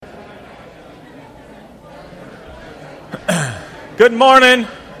Good morning.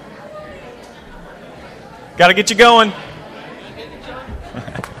 Got to get you going.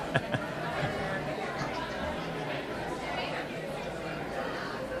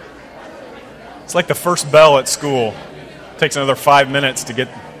 It's like the first bell at school. It takes another 5 minutes to get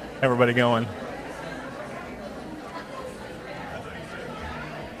everybody going.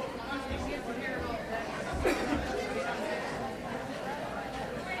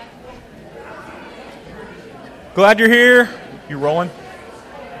 Glad you're here. You rolling?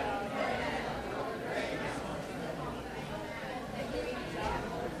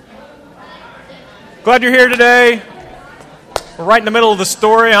 Glad you're here today. We're right in the middle of the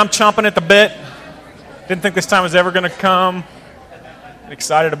story. I'm chomping at the bit. Didn't think this time was ever going to come.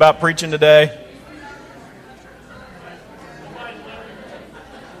 Excited about preaching today.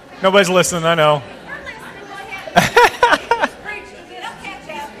 Nobody's listening, I know.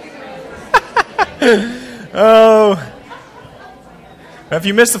 Oh. If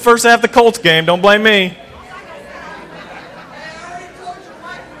you missed the first half of the Colts game, don't blame me.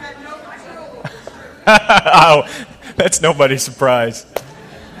 Oh, that's nobody's surprise.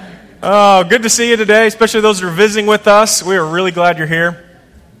 Oh, good to see you today, especially those who are visiting with us. We are really glad you're here.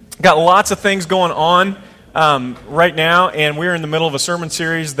 Got lots of things going on right now, and we're in the middle of a sermon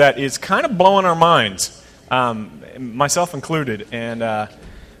series that is kind of blowing our minds, myself included. And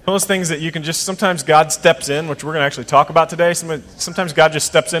one of those things that you can just, sometimes God steps in, which we're going to actually talk about today. Sometimes God just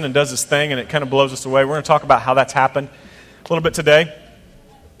steps in and does his thing, and it kind of blows us away. We're going to talk about how that's happened a little bit today.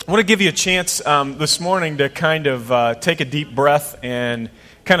 I want to give you a chance this morning to kind of take a deep breath and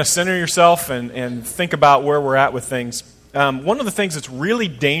kind of center yourself and think about where we're at with things. One of the things that's really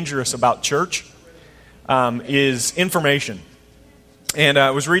dangerous about church is information. And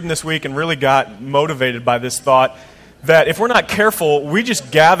I was reading this week and really got motivated by this thought that if we're not careful, we just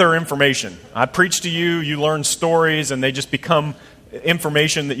gather information. I preach to you, you learn stories, and they just become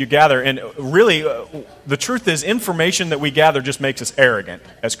information that you gather. And really, the truth is, information that we gather just makes us arrogant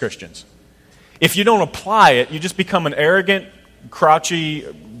as Christians. If you don't apply it, you just become an arrogant, grouchy,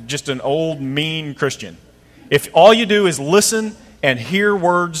 just an old, mean Christian. If all you do is listen and hear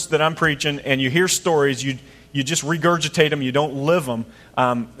words that I'm preaching, and you hear stories, you just regurgitate them, you don't live them,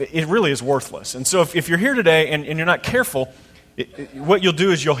 it really is worthless. And so if you're here today and you're not careful, what you'll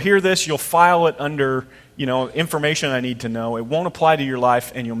do is you'll hear this, you'll file it under information I need to know. It won't apply to your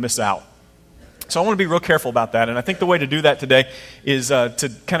life, and you'll miss out. So I want to be real careful about that. And I think the way to do that today is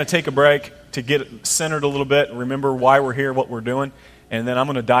to kind of take a break, to get centered a little bit, remember why we're here, what we're doing, and then I'm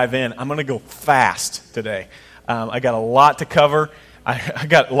going to dive in. I'm going to go fast today. I got a lot to cover. I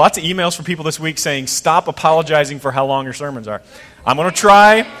got lots of emails from people this week saying, stop apologizing for how long your sermons are. I'm going to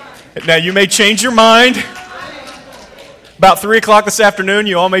try. Now, you may change your mind. About 3 o'clock this afternoon,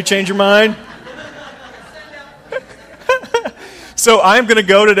 you all may change your mind. So I'm going to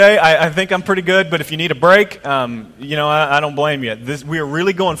go today. I think I'm pretty good, but if you need a break, I don't blame you. We are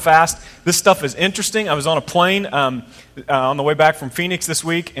really going fast. This stuff is interesting. I was on a plane on the way back from Phoenix this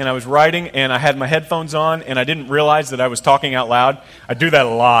week, and I was riding, and I had my headphones on, and I didn't realize that I was talking out loud. I do that a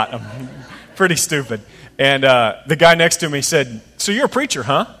lot. I'm pretty stupid. And the guy next to me said, "So you're a preacher,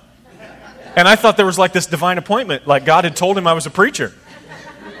 huh?" And I thought there was like this divine appointment, like God had told him I was a preacher.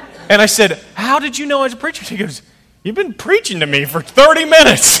 And I said, "How did you know I was a preacher?" He goes, "You've been preaching to me for 30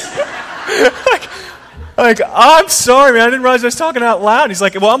 minutes. like, I'm sorry, man. I didn't realize I was talking out loud. He's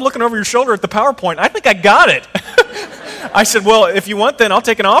like, "Well, I'm looking over your shoulder at the PowerPoint. I think I got it." I said, "Well, if you want, then I'll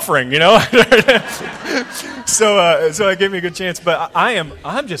take an offering, So it gave me a good chance. But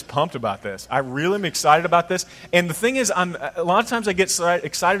I'm just pumped about this. I really am excited about this. And the thing is, a lot of times I get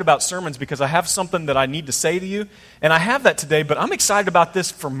excited about sermons because I have something that I need to say to you. And I have that today, but I'm excited about this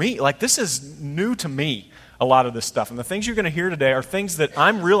for me. Like, this is new to me. A lot of this stuff. And the things you're going to hear today are things that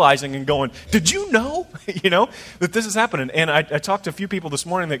I'm realizing and going, did you know, that this is happening? And I talked to a few people this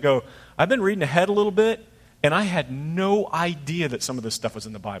morning that go, I've been reading ahead a little bit, and I had no idea that some of this stuff was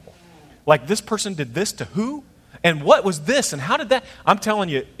in the Bible. Like, this person did this to who? And what was this? And how did that? I'm telling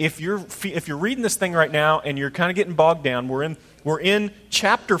you, if you're reading this thing right now and you're kind of getting bogged down, we're in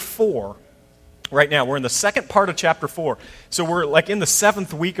chapter 4. Right now, we're in the second part of chapter 4. So we're like in the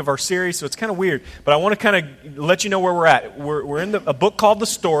 7th week of our series, so it's kind of weird. But I want to kind of let you know where we're at. We're in a book called The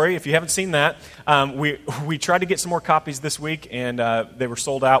Story, if you haven't seen that. We tried to get some more copies this week, and they were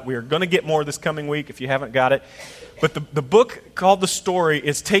sold out. We are going to get more this coming week if you haven't got it. But the book called The Story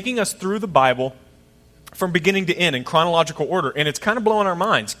is taking us through the Bible from beginning to end in chronological order. And it's kind of blowing our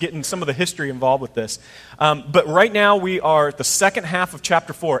minds, getting some of the history involved with this. But right now, we are at the second half of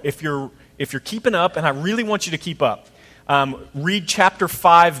chapter 4. If you're keeping up, and I really want you to keep up, read chapter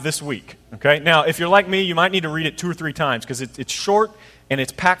 5 this week. Okay? Now, if you're like me, you might need to read it 2 or 3 times because it's short and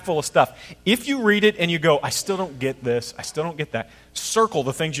it's packed full of stuff. If you read it and you go, I still don't get this, I still don't get that, circle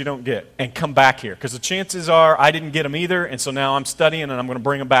the things you don't get and come back here because the chances are I didn't get them either, and so now I'm studying and I'm going to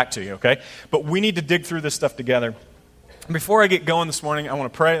bring them back to you, okay? But we need to dig through this stuff together. Before I get going this morning, I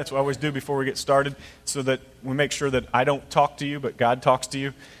want to pray. That's what I always do before we get started so that we make sure that I don't talk to you, but God talks to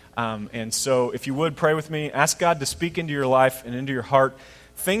you. And so if you would, pray with me. Ask God to speak into your life and into your heart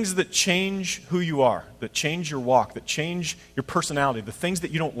things that change who you are, that change your walk, that change your personality, the things that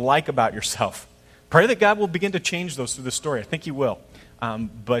you don't like about yourself. Pray that God will begin to change those through this story. I think He will.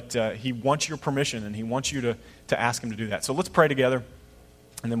 But He wants your permission, and He wants you to ask Him to do that. So let's pray together,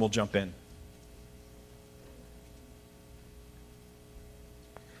 and then we'll jump in.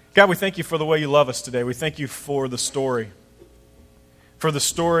 God, we thank You for the way You love us today. We thank You for the story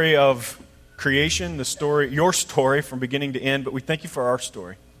of creation, your story from beginning to end, but we thank You for our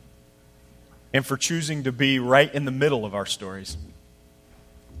story and for choosing to be right in the middle of our stories.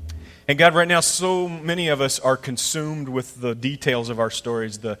 And God, right now, so many of us are consumed with the details of our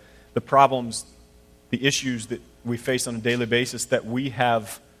stories, the problems, the issues that we face on a daily basis, that we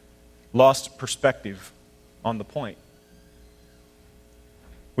have lost perspective on the point.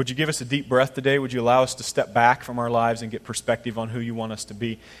 Would You give us a deep breath today? Would You allow us to step back from our lives and get perspective on who You want us to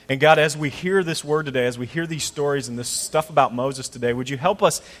be? And God, as we hear this word today, as we hear these stories and this stuff about Moses today, would You help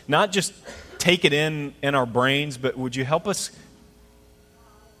us not just take it in our brains, but would You help us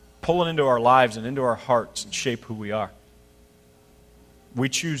pull it into our lives and into our hearts and shape who we are? We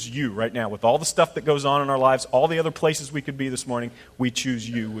choose You right now. With all the stuff that goes on in our lives, all the other places we could be this morning, we choose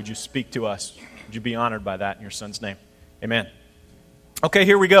You. Would You speak to us? Would You be honored by that in Your Son's name? Amen. Okay,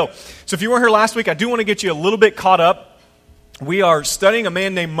 here we go. So if you weren't here last week, I do want to get you a little bit caught up. We are studying a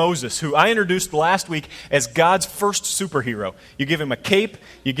man named Moses, who I introduced last week as God's first superhero. You give him a cape,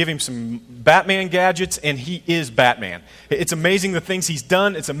 you give him some Batman gadgets, and he is Batman. It's amazing the things he's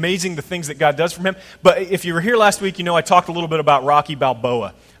done. It's amazing the things that God does for him. But if you were here last week, you know I talked a little bit about Rocky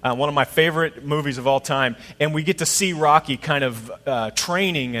Balboa. One of my favorite movies of all time. And we get to see Rocky kind of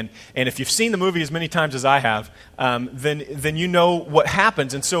training. And if you've seen the movie as many times as I have, then you know what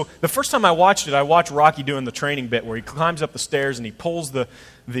happens. And so the first time I watched it, I watched Rocky doing the training bit where he climbs up the stairs and he pulls the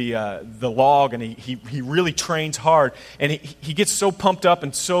log, and he really trains hard. And he gets so pumped up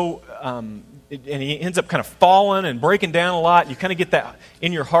and so... and he ends up kind of falling and breaking down a lot. You kind of get that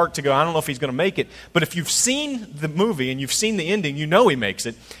in your heart to go, I don't know if he's going to make it. But if you've seen the movie and you've seen the ending, you know he makes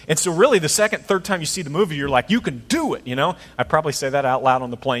it. And so really the second, third time you see the movie, you're like, you can do it, you know. I probably say that out loud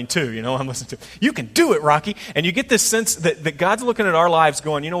on the plane too, you know. I'm listening to, you can do it, Rocky. And you get this sense that God's looking at our lives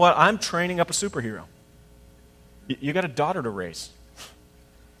going, you know what, I'm training up a superhero. You got a daughter to raise.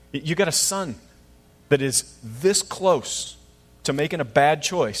 You got a son that is this close to making a bad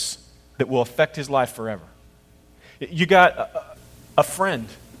choice that will affect his life forever. You got a friend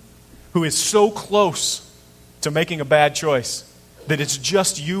who is so close to making a bad choice that it's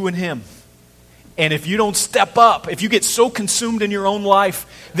just you and him. And if you don't step up, if you get so consumed in your own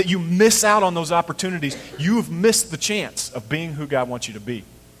life that you miss out on those opportunities, you've missed the chance of being who God wants you to be.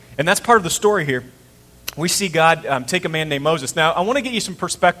 And that's part of the story here. We see God take a man named Moses. Now, I want to get you some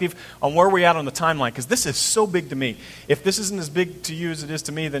perspective on where we're at on the timeline, because this is so big to me. If this isn't as big to you as it is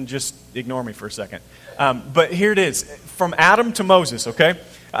to me, then just ignore me for a second. But here it is. From Adam to Moses, okay?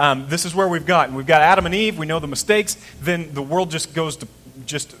 This is where we've gotten. We've got Adam and Eve. We know the mistakes. Then the world just goes to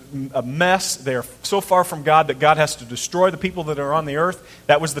just a mess. They're so far from God that God has to destroy the people that are on the earth.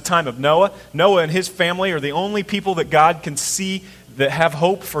 That was the time of Noah. Noah and his family are the only people that God can see that have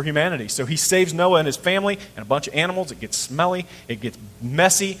hope for humanity. So he saves Noah and his family and a bunch of animals. It gets smelly, it gets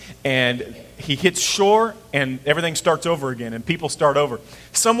messy, and he hits shore, and everything starts over again, and people start over.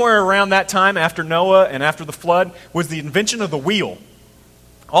 Somewhere around that time, after Noah and after the flood, was the invention of the wheel.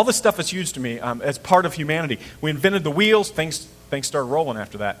 All this stuff is used to me as part of humanity. We invented the wheels, things started rolling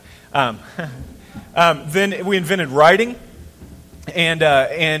after that. Then we invented writing.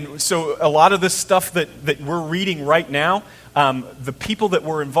 And so a lot of this stuff that we're reading right now, the people that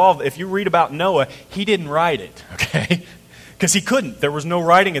were involved, if you read about Noah, he didn't write it, okay? Because he couldn't. There was no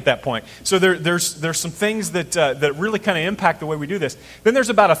writing at that point. So there's some things that really kind of impact the way we do this. Then there's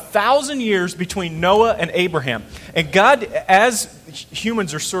about 1,000 years between Noah and Abraham. And God, as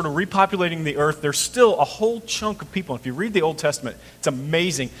humans are sort of repopulating the earth, there's still a whole chunk of people. If you read the Old Testament, it's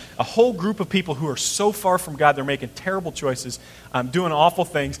amazing. A whole group of people who are so far from God, they're making terrible choices, doing awful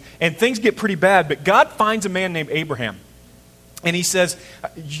things. And things get pretty bad. But God finds a man named Abraham. And he says,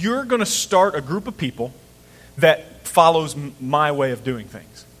 you're going to start a group of people that follows my way of doing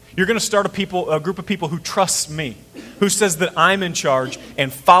things. You're going to start a group of people who trusts me, who says that I'm in charge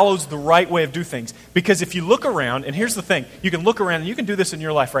and follows the right way of do things. Because if you look around, and here's the thing, you can look around, and you can do this in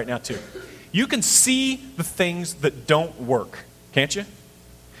your life right now too. You can see the things that don't work, can't you?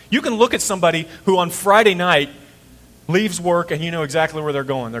 You can look at somebody who on Friday night leaves work and you know exactly where they're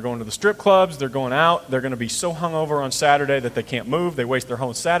going. They're going to the strip clubs, they're going out, they're going to be so hungover on Saturday that they can't move, they waste their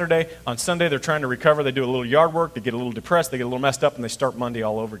whole Saturday. On Sunday they're trying to recover, they do a little yard work, they get a little depressed, they get a little messed up, and they start Monday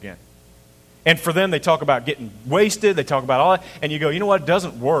all over again. And for them, they talk about getting wasted, they talk about all that, and you go, you know what, it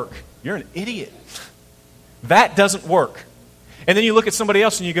doesn't work. You're an idiot. That doesn't work. And then you look at somebody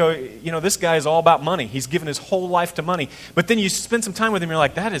else and you go, you know, this guy is all about money. He's given his whole life to money. But then you spend some time with him and you're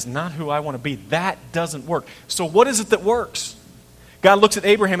like, that is not who I want to be. That doesn't work. So what is it that works? God looks at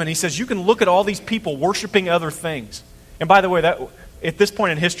Abraham and he says, you can look at all these people worshiping other things. And by the way, that at this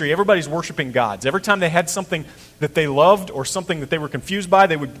point in history, everybody's worshiping gods. Every time they had something that they loved or something that they were confused by,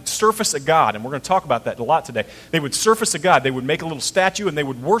 they would surface a god. And we're going to talk about that a lot today. They would surface a god. They would make a little statue and they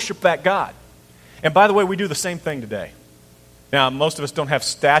would worship that god. And by the way, we do the same thing today. Now, most of us don't have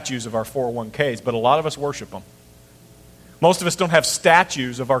statues of our 401ks, but a lot of us worship them. Most of us don't have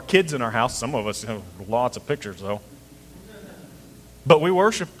statues of our kids in our house. Some of us have lots of pictures, though. But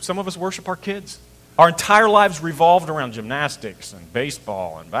some of us worship our kids. Our entire lives revolved around gymnastics and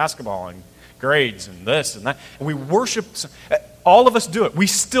baseball and basketball and grades and this and that. And we worship, all of us do it. We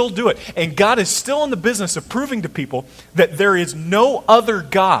still do it. And God is still in the business of proving to people that there is no other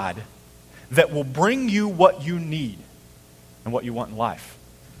God that will bring you what you need and what you want in life.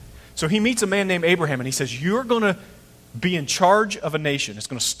 So he meets a man named Abraham and he says, you're going to be in charge of a nation. It's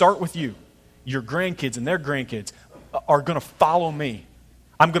going to start with you. Your grandkids and their grandkids are going to follow me.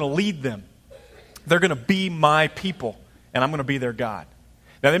 I'm going to lead them. They're going to be my people, and I'm going to be their God.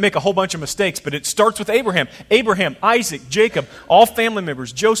 Now, they make a whole bunch of mistakes, but it starts with Abraham. Abraham, Isaac, Jacob, all family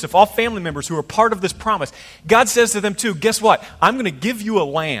members, Joseph, all family members who are part of this promise. God says to them too, guess what? I'm going to give you a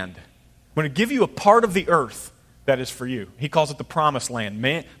land. I'm going to give you a part of the earth that is for you. He calls it the promised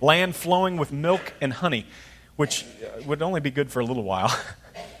land, land flowing with milk and honey, which would only be good for a little while.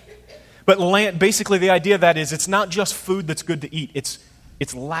 But land, basically the idea of that is it's not just food that's good to eat.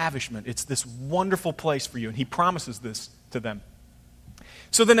 It's lavishment. It's this wonderful place for you. And he promises this to them.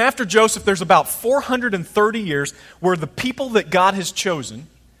 So then after Joseph, there's about 430 years where the people that God has chosen,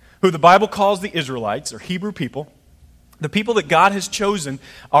 who the Bible calls the Israelites, or Hebrew people, the people that God has chosen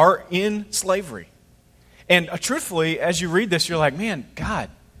are in slavery. And truthfully, as you read this, you're like, man, God,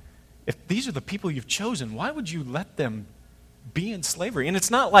 if these are the people you've chosen, why would you let them be in slavery? And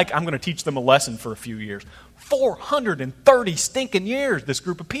it's not like I'm going to teach them a lesson for a few years. 430 stinking years, this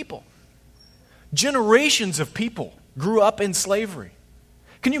group of people. Generations of people grew up in slavery.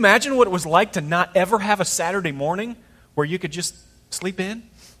 Can you imagine what it was like to not ever have a Saturday morning where you could just sleep in?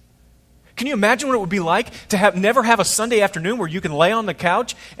 Can you imagine what it would be like to never have a Sunday afternoon where you can lay on the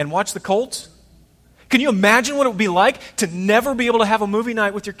couch and watch the Colts? Can you imagine what it would be like to never be able to have a movie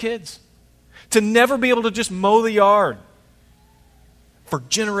night with your kids? To never be able to just mow the yard? For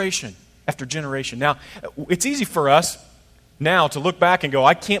generation after generation. Now, it's easy for us now to look back and go,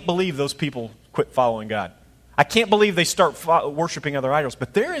 I can't believe those people quit following God. I can't believe they start worshiping other idols.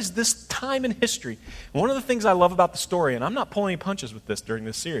 But there is this time in history. One of the things I love about the story, and I'm not pulling any punches with this during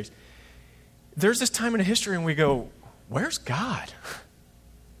this series, there's this time in history and we go, where's God?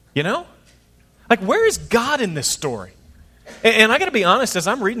 You know? Like, where is God in this story? And I got to be honest, as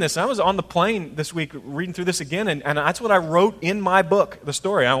I'm reading this, I was on the plane this week reading through this again, and that's what I wrote in my book, the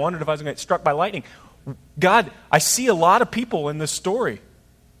story. I wondered if I was going to get struck by lightning. God, I see a lot of people in this story.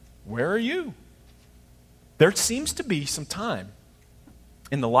 Where are you? There seems to be some time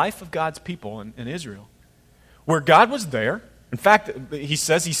in the life of God's people in Israel where God was there. In fact, he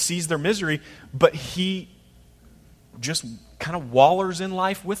says he sees their misery, but he just kind of wallers in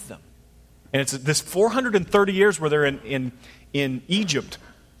life with them. And it's this 430 years where they're in Egypt.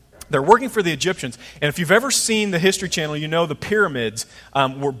 They're working for the Egyptians. And if you've ever seen the History Channel, you know the pyramids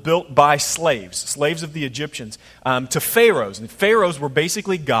were built by slaves of the Egyptians, to pharaohs. And pharaohs were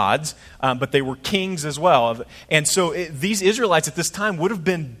basically gods, but they were kings as well. And so these Israelites at this time would have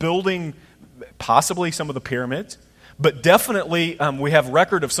been building possibly some of the pyramids, but definitely we have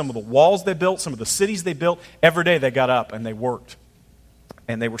record of some of the walls they built, some of the cities they built. Every day they got up and they worked,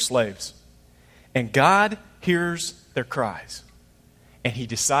 and they were slaves. And God hears their cries. and he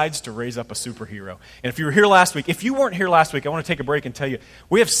decides to raise up a superhero. And if you were here last week, if you weren't here last week, I want to take a break and tell you,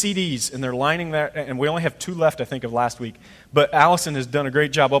 we have CDs, and they're lining that, and we only have 2 left, I think, of last week. But Allison has done a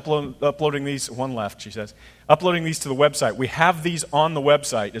great job uploading these. 1 left, she says. Uploading these to the website. We have these on the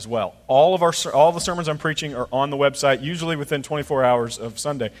website as well. All the sermons I'm preaching are on the website, usually within 24 hours of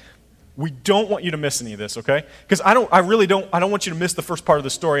Sunday. We don't want you to miss any of this, okay? Because I don't want you to miss the first part of the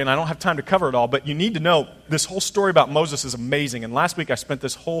story, and I don't have time to cover it all, but you need to know this whole story about Moses is amazing. And last week I spent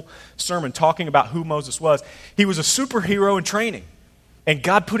this whole sermon talking about who Moses was. He was a superhero in training, and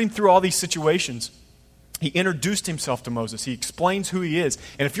God put him through all these situations. He introduced himself to Moses. He explains who he is.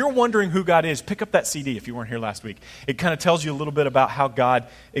 And if you're wondering who God is, pick up that CD if you weren't here last week. It kind of tells you a little bit about how God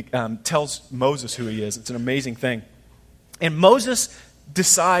tells Moses who he is. It's an amazing thing. And Moses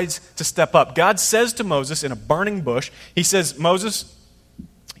decides to step up. God says to Moses in a burning bush, he says, Moses,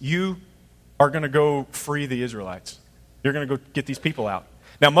 you are going to go free the Israelites. You're going to go get these people out.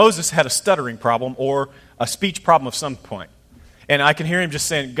 Now, Moses had a stuttering problem or a speech problem of some point. And I can hear him just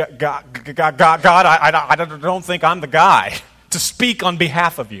saying, God, I don't think I'm the guy to speak on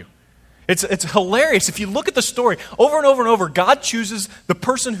behalf of you. It's hilarious. If you look at the story, over and over and over, God chooses the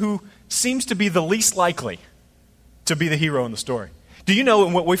person who seems to be the least likely to be the hero in the story. Do you know,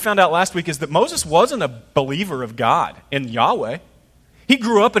 and what we found out last week is that Moses wasn't a believer of God in Yahweh. He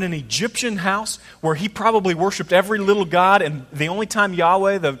grew up in an Egyptian house where he probably worshiped every little god, and the only time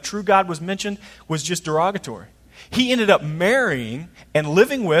Yahweh, the true God, was mentioned was just derogatory. He ended up marrying and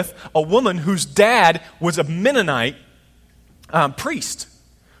living with a woman whose dad was a Mennonite priest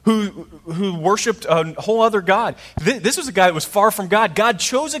who worshipped a whole other god. This was a guy that was far from God. God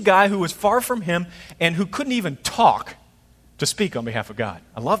chose a guy who was far from him and who couldn't even talk to speak on behalf of God.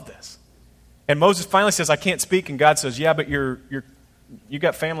 I love this. And Moses finally says, I can't speak. And God says, yeah, but you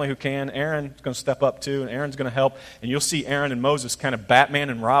got family who can. Aaron's going to step up too, and Aaron's going to help. And you'll see Aaron and Moses kind of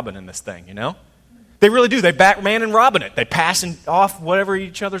Batman and Robin in this thing, you know? They really do. They Batman and Robin it. They pass off whatever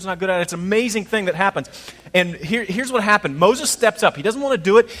each other's not good at. It's an amazing thing that happens. And here's what happened. Moses steps up. He doesn't want to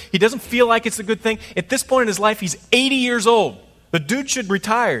do it. He doesn't feel like it's a good thing. At this point in his life, he's 80 years old. The dude should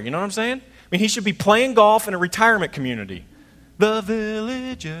retire. You know what I'm saying? I mean, he should be playing golf in a retirement community. The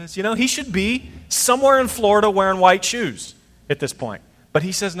villages. You know, he should be somewhere in Florida wearing white shoes at this point. But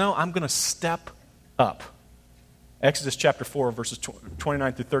he says, no, I'm going to step up. Exodus chapter 4, verses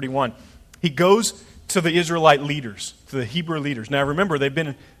 29 through 31. He goes to the Israelite leaders, to the Hebrew leaders. Now remember,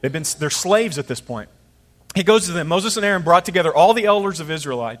 they're slaves at this point. He goes to them. Moses and Aaron brought together all the elders of the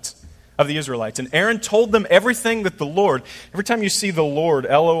Israelites. And Aaron told them everything that the Lord, every time you see the Lord,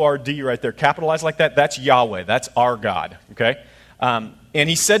 L-O-R-D right there, capitalized like that, that's Yahweh. That's our God. Okay? And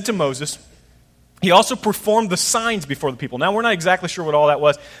he said to Moses, he also performed the signs before the people. Now, we're not exactly sure what all that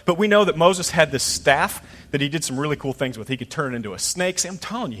was, but we know that Moses had this staff that he did some really cool things with. He could turn it into a snake. See, I'm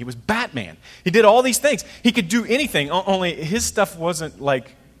telling you, he was Batman. He did all these things. He could do anything, only his stuff wasn't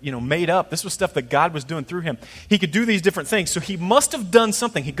made up. This was stuff that God was doing through him. He could do these different things. So he must have done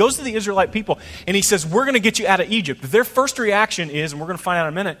something. He goes to the Israelite people, and he says, we're going to get you out of Egypt. Their first reaction is, and we're going to find out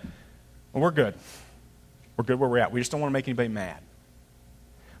in a minute, well, we're good. We're good where we're at. We just don't want to make anybody mad.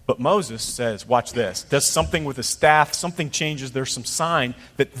 But Moses says, watch this, does something with his staff, something changes, there's some sign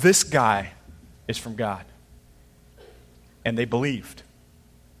that this guy is from God. And they believed.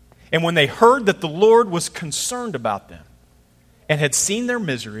 And when they heard that the Lord was concerned about them and had seen their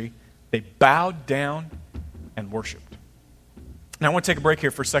misery, they bowed down and worshiped. Now, I want to take a break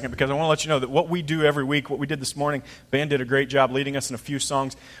here for a second because I want to let you know that what we do every week, what we did this morning, Ben did a great job leading us in a few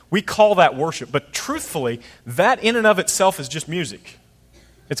songs. We call that worship. But truthfully, that in and of itself is just music.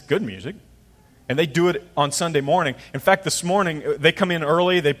 It's good music. And they do it on Sunday morning. In fact, this morning, they come in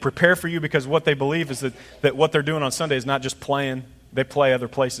early. They prepare for you because what they believe is that what they're doing on Sunday is not just playing. They play other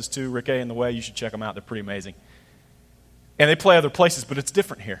places too. Rick A. and The Way, you should check them out. They're pretty amazing. And they play other places, but it's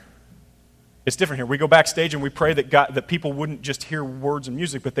different here. It's different here. We go backstage and we pray that people wouldn't just hear words and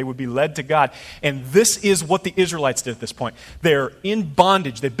music, but they would be led to God. And this is what the Israelites did at this point. They're in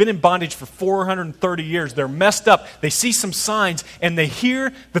bondage. They've been in bondage for 430 years. They're messed up. They see some signs, and they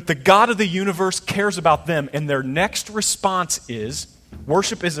hear that the God of the universe cares about them. And their next response is,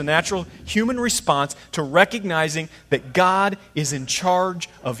 worship is a natural human response to recognizing that God is in charge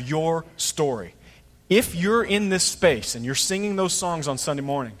of your story. If you're in this space and you're singing those songs on Sunday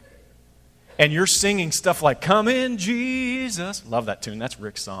morning, and you're singing stuff like, come in, Jesus. Love that tune. That's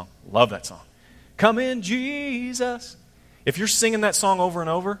Rick's song. Love that song. Come in, Jesus. If you're singing that song over and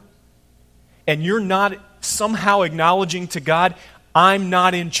over, and you're not somehow acknowledging to God, I'm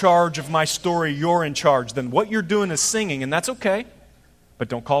not in charge of my story, you're in charge, then what you're doing is singing, and that's okay, but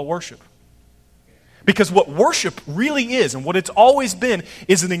don't call it worship. Because what worship really is, and what it's always been,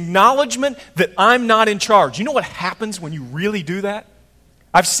 is an acknowledgement that I'm not in charge. You know what happens when you really do that?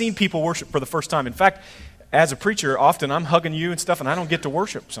 I've seen people worship for the first time. In fact, as a preacher, often I'm hugging you and stuff, and I don't get to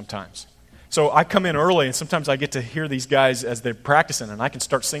worship sometimes. So I come in early, and sometimes I get to hear these guys as they're practicing, and I can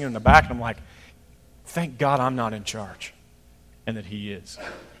start singing in the back, and I'm like, thank God I'm not in charge, and that He is.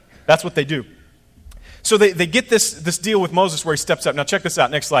 That's what they do. So they get this deal with Moses where he steps up. Now check this out.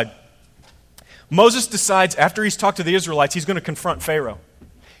 Next slide. Moses decides, after he's talked to the Israelites, he's going to confront Pharaoh.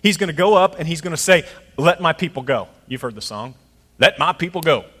 He's going to go up, and he's going to say, let my people go. You've heard the song. Let my people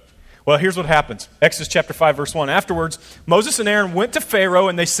go. Well, here's what happens. Exodus chapter 5, verse 1. Afterwards, Moses and Aaron went to Pharaoh,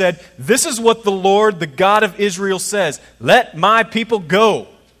 and they said, this is what the Lord, the God of Israel, says. Let my people go,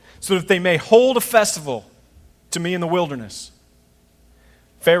 so that they may hold a festival to me in the wilderness.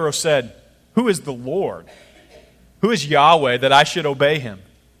 Pharaoh said, who is the Lord? Who is Yahweh that I should obey Him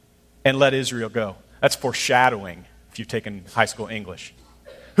and let Israel go? That's foreshadowing, if you've taken high school English.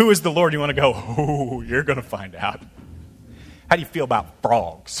 Who is the Lord? You want to go, oh, you're going to find out. How do you feel about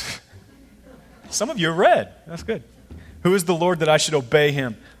frogs? Some of you read. That's good. Who is the Lord that I should obey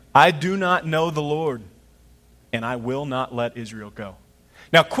Him? I do not know the Lord, and I will not let Israel go.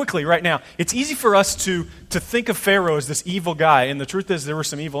 Now, quickly, right now, it's easy for us to think of Pharaoh as this evil guy, and the truth is there was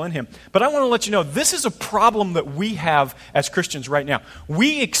some evil in him. But I want to let you know, this is a problem that we have as Christians right now.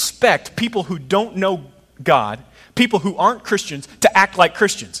 We expect people who don't know God, people who aren't Christians, to act like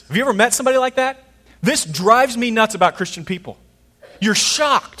Christians. Have you ever met somebody like that? This drives me nuts about Christian people. You're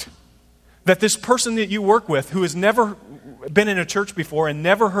shocked that this person that you work with, who has never been in a church before and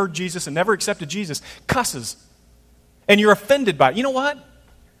never heard Jesus and never accepted Jesus, cusses. And you're offended by it. You know what?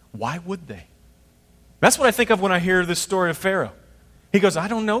 Why would they? That's what I think of when I hear this story of Pharaoh. He goes, I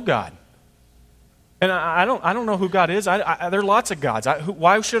don't know God. And I don't know who God is. There are lots of gods.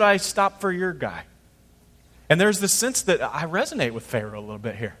 Why should I stop for your guy? And there's this sense that I resonate with Pharaoh a little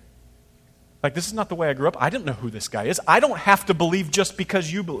bit here. Like, this is not the way I grew up. I didn't know who this guy is. I don't have to believe just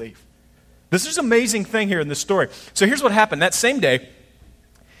because you believe. This is an amazing thing here in this story. So here's what happened. That same day,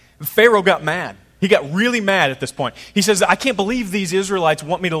 Pharaoh got mad. He got really mad at this point. He says, I can't believe these Israelites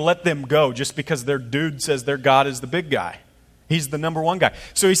want me to let them go just because their dude says their God is the big guy. He's the number one guy.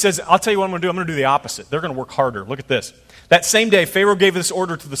 So he says, I'll tell you what I'm going to do. I'm going to do the opposite. They're going to work harder. Look at this. That same day, Pharaoh gave this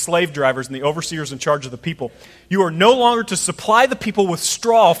order to the slave drivers and the overseers in charge of the people. You are no longer to supply the people with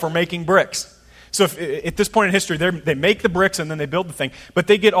straw for making bricks. So at this point in history, they make the bricks and then they build the thing. But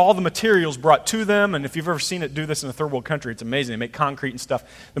they get all the materials brought to them. And if you've ever seen it do this in a third world country, it's amazing. They make concrete and stuff.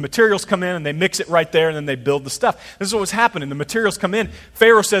 The materials come in and they mix it right there and then they build the stuff. This is what was happening. The materials come in.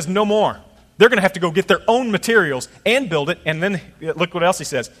 Pharaoh says, no more. They're going to have to go get their own materials and build it. And then look what else he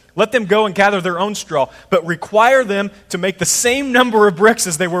says. Let them go and gather their own straw, but require them to make the same number of bricks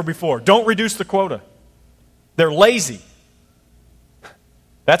as they were before. Don't reduce the quota. They're lazy.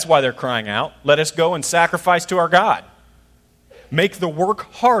 That's why they're crying out, let us go and sacrifice to our God. Make the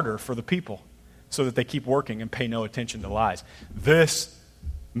work harder for the people so that they keep working and pay no attention to lies. This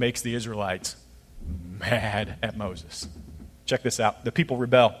makes the Israelites mad at Moses. Check this out. The people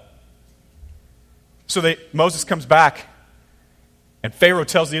rebel. So Moses comes back, and Pharaoh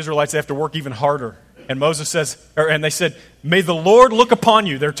tells the Israelites they have to work even harder. And Moses says, and they said, may the Lord look upon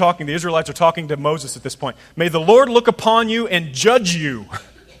you. The Israelites are talking to Moses at this point. May the Lord look upon you and judge you.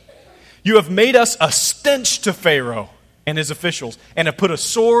 You have made us a stench to Pharaoh and his officials, and have put a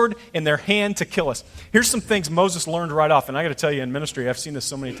sword in their hand to kill us. Here's some things Moses learned right off, and I got to tell you, in ministry, I've seen this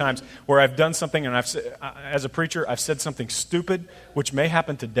so many times, where I've done something, and as a preacher, I've said something stupid, which may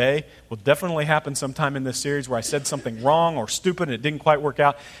happen today, will definitely happen sometime in this series, where I said something wrong or stupid, and it didn't quite work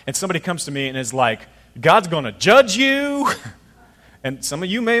out, and somebody comes to me and is like, God's going to judge you. And some of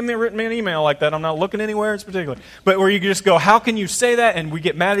you may have written me an email like that. I'm not looking anywhere in particular. But where you just go, how can you say that? And we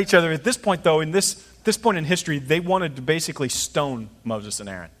get mad at each other. At this point, though, in this point in history, they wanted to basically stone Moses and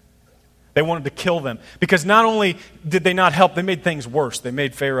Aaron. They wanted to kill them. Because not only did they not help, they made things worse. They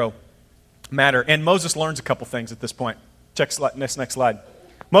made Pharaoh madder. And Moses learns a couple things at this point. Check next slide.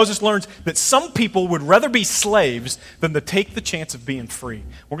 Moses learns that some people would rather be slaves than to take the chance of being free.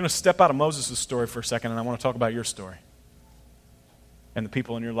 We're going to step out of Moses' story for a second, and I want to talk about your story and the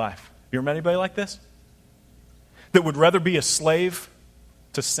people in your life. You ever met anybody like this? That would rather be a slave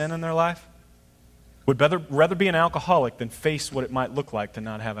to sin in their life? Would rather be an alcoholic than face what it might look like to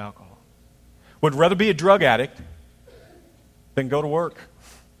not have alcohol? Would rather be a drug addict than go to work?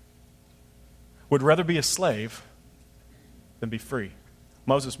 Would rather be a slave than be free?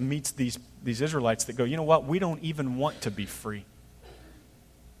 Moses meets these Israelites that go, you know what? We don't even want to be free.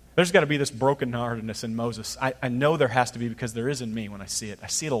 There's got to be this brokenheartedness in Moses. I know there has to be, because there is in me when I see it. I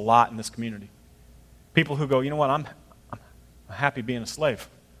see it a lot in this community. People who go, you know what, I'm happy being a slave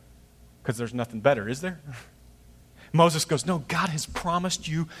because there's nothing better, is there? Moses goes, no, God has promised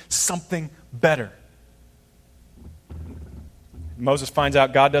you something better. Moses finds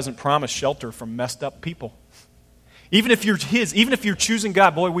out God doesn't promise shelter from messed up people. Even if you're choosing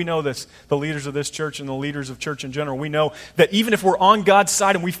God, boy, we know this, the leaders of this church and the leaders of church in general, we know that even if we're on God's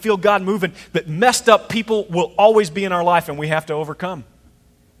side and we feel God moving, that messed up people will always be in our life and we have to overcome.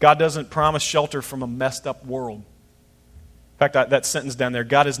 God doesn't promise shelter from a messed up world. In fact, that sentence down there,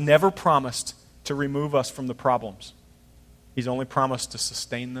 God has never promised to remove us from the problems. He's only promised to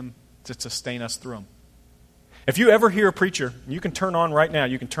sustain us through them. If you ever hear a preacher, you can turn on right now,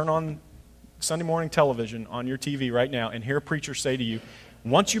 you can turn on Sunday morning television on your TV right now and hear a preacher say to you,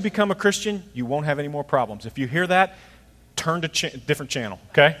 once you become a Christian, you won't have any more problems. If you hear that, turn to different channel,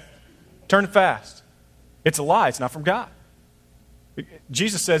 okay? Turn it fast. It's a lie. It's not from God.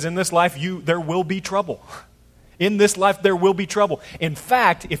 Jesus says, in this life, there will be trouble. In this life, there will be trouble. In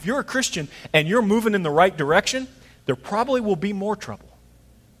fact, if you're a Christian and you're moving in the right direction, there probably will be more trouble.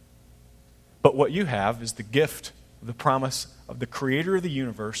 But what you have is the gift, the promise of the creator of the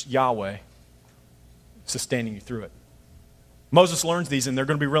universe, Yahweh, sustaining you through it. Moses learns these, and they're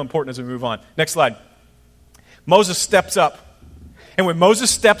going to be real important as we move on. Next slide. Moses steps up. And when Moses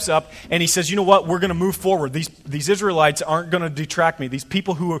steps up and he says, you know what, we're going to move forward. These Israelites aren't going to detract me. These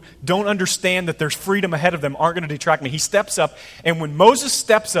people who don't understand that there's freedom ahead of them aren't going to detract me. He steps up, and when Moses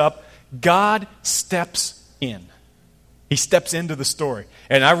steps up, God steps in. He steps into the story.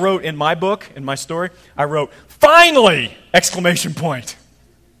 And I wrote in my book, in my story, I wrote, finally! Exclamation point.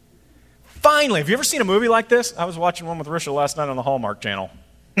 Finally. Have you ever seen a movie like this? I was watching one with Risha last night on the Hallmark Channel.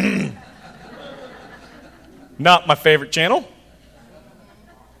 Not my favorite channel.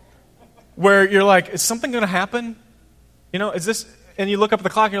 Where you're like, is something going to happen? You know, is this... And you look up at the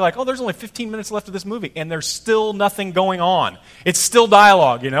clock and you're like, oh, there's only 15 minutes left of this movie. And there's still nothing going on. It's still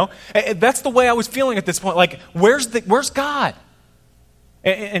dialogue, you know? And that's the way I was feeling at this point. Like, where's God?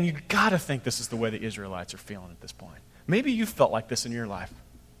 And you got to think this is the way the Israelites are feeling at this point. Maybe you felt like this in your life.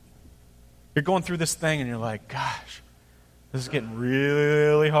 You're going through this thing and you're like, gosh, this is getting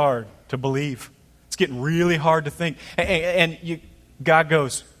really hard to believe. It's getting really hard to think. And God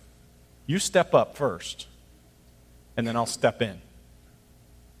goes, you step up first, and then I'll step in.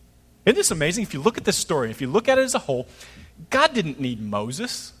 Isn't this amazing? If you look at this story, if you look at it as a whole, God didn't need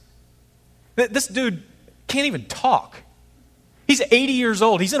Moses. This dude can't even talk. He's 80 years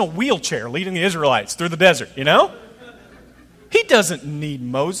old. He's in a wheelchair leading the Israelites through the desert, you know? He doesn't need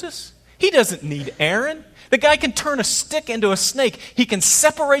Moses. He doesn't need Aaron. The guy can turn a stick into a snake. He can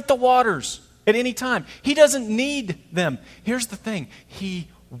separate the waters at any time. He doesn't need them. Here's the thing. He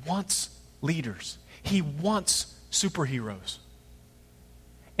wants leaders. He wants superheroes.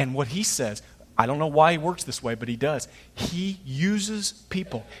 And what he says, I don't know why he works this way, but he does. He uses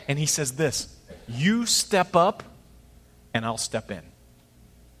people. And he says this, you step up and I'll step in.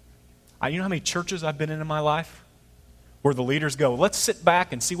 You know how many churches I've been in my life where the leaders go, let's sit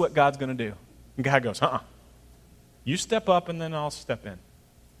back and see what God's going to do. And God goes, you step up and then I'll step in.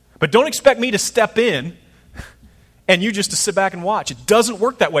 But don't expect me to step in and you just to sit back and watch. It doesn't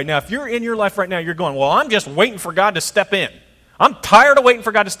work that way. Now, if you're in your life right now, you're going, well, I'm just waiting for God to step in. I'm tired of waiting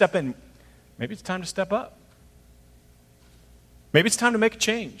for God to step in. Maybe it's time to step up. Maybe it's time to make a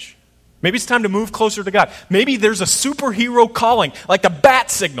change. Maybe it's time to move closer to God. Maybe there's a superhero calling, like the bat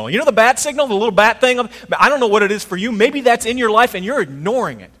signal. You know the bat signal, the little bat thing? I don't know what it is for you. Maybe that's in your life and you're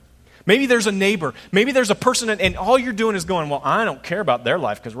ignoring it. Maybe there's a neighbor. Maybe there's a person and all you're doing is going, well, I don't care about their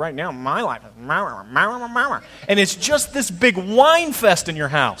life because right now my life is... And it's just this big whine fest in your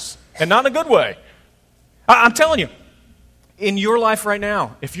house. And not in a good way. I'm telling you, in your life right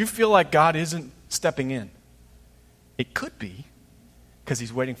now, if you feel like God isn't stepping in, it could be because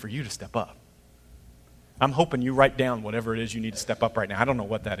he's waiting for you to step up. I'm hoping you write down whatever it is you need to step up right now. I don't know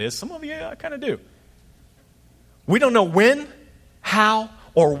what that is. Some of you kind of do. We don't know when, how,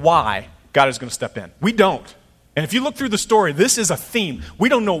 or why God is going to step in. We don't. And if you look through the story, this is a theme. We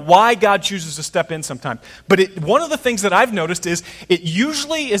don't know why God chooses to step in sometimes. But one of the things that I've noticed is it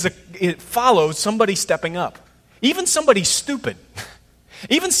usually it follows somebody stepping up. Even somebody stupid.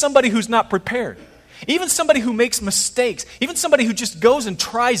 Even somebody who's not prepared. Even somebody who makes mistakes. Even somebody who just goes and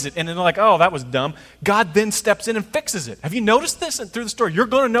tries it and then they're like, oh, that was dumb. God then steps in and fixes it. Have you noticed this through the story? You're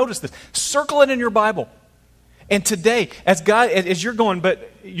going to notice this. Circle it in your Bible. And today, as you're going,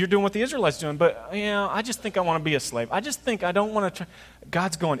 but you're doing what the Israelites are doing, but I just think I want to be a slave. I just think I don't want to.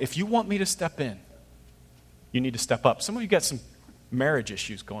 God's going, if you want me to step in, you need to step up. Some of you got some marriage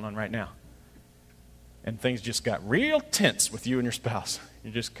issues going on right now. And things just got real tense with you and your spouse.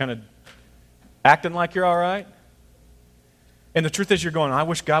 You're just kind of acting like you're all right. And the truth is you're going, I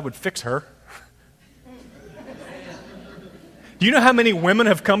wish God would fix her. Do you know how many women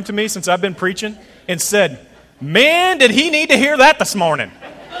have come to me since I've been preaching and said, man, did he need to hear that this morning?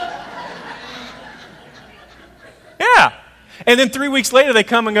 Yeah. And then 3 weeks later they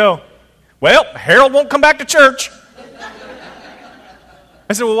come and go, well, Harold won't come back to church.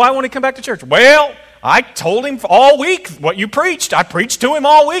 I said, well, why won't he come back to church? Well, I told him all week what you preached. I preached to him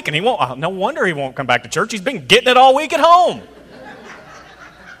all week, and he won't. No wonder he won't come back to church. He's been getting it all week at home.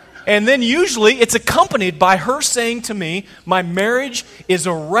 And then usually it's accompanied by her saying to me, my marriage is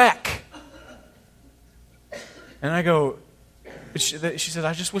a wreck. And I go, she said,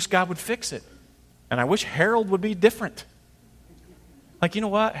 I just wish God would fix it. And I wish Harold would be different. Like, you know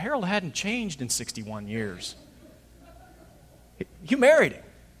what? Harold hadn't changed in 61 years. You married him.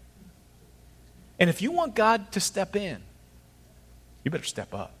 And if you want God to step in, you better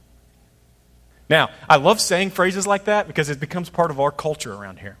step up. Now, I love saying phrases like that because it becomes part of our culture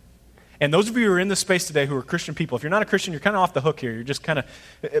around here. And those of you who are in this space today who are Christian people, if you're not a Christian, you're kind of off the hook here. You're just kind of,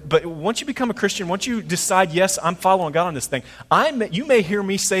 but once you become a Christian, once you decide, yes, I'm following God on this thing, you may hear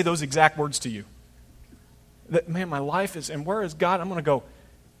me say those exact words to you. That, man, my life is, and where is God? I'm going to go,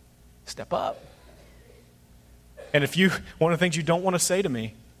 step up. And one of the things you don't want to say to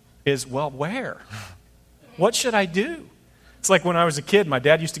me is, well, where? What should I do? It's like when I was a kid, my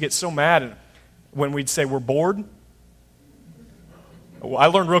dad used to get so mad when we'd say we're bored. Well, I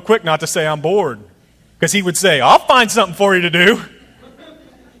learned real quick not to say I'm bored, because he would say, I'll find something for you to do.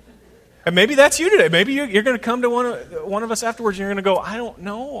 And maybe that's you today. Maybe you're going to come to one of us afterwards and you're going to go, I don't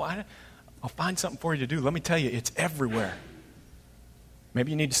know. I'll find something for you to do. Let me tell you, it's everywhere.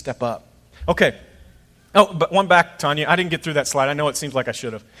 Maybe you need to step up. Okay. Oh, but one back, Tanya. I didn't get through that slide. I know it seems like I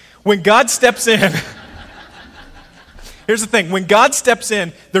should have. When God steps in, here's the thing. When God steps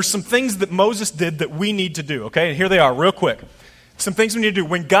in, there's some things that Moses did that we need to do, okay? And here they are, real quick. Some things we need to do.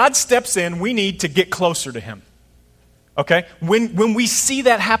 When God steps in, we need to get closer to him, okay? When we see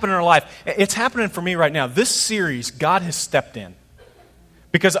that happen in our life, it's happening for me right now. This series, God has stepped in.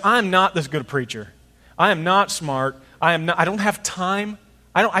 Because I'm not this good a preacher. I am not smart. I don't have time.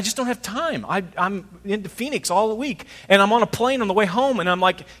 I just don't have time. I'm into Phoenix all the week, and I'm on a plane on the way home, and I'm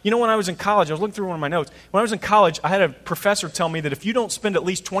like, when I was in college, I was looking through one of my notes. When I was in college, I had a professor tell me that if you don't spend at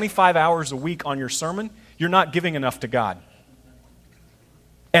least 25 hours a week on your sermon, you're not giving enough to God.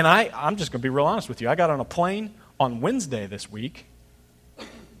 And I'm just going to be real honest with you. I got on a plane on Wednesday this week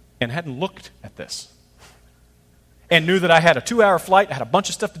and hadn't looked at this. And knew that I had a 2-hour flight, I had a bunch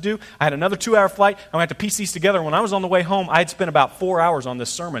of stuff to do, I had another 2-hour flight, I'm going to have to piece these together. When I was on the way home, I had spent about 4 hours on this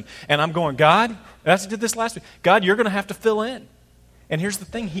sermon. And I'm going, God, I did this last week, God, you're going to have to fill in. And here's the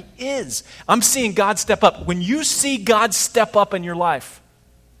thing, he is. I'm seeing God step up. When you see God step up in your life,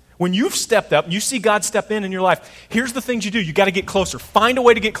 when you've stepped up, you see God step in your life, here's the things you do. You got to get closer. Find a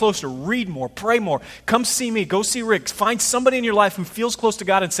way to get closer. Read more. Pray more. Come see me. Go see Rick. Find somebody in your life who feels close to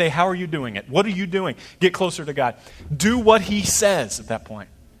God and say, how are you doing it? What are you doing? Get closer to God. Do what he says at that point.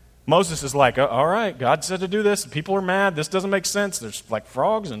 Moses is like, all right, God said to do this. People are mad. This doesn't make sense. There's like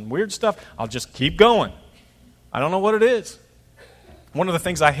frogs and weird stuff. I'll just keep going. I don't know what it is. One of the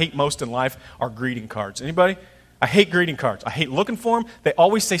things I hate most in life are greeting cards. Anybody? I hate greeting cards. I hate looking for them. They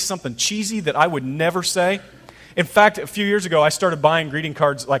always say something cheesy that I would never say. In fact, a few years ago, I started buying greeting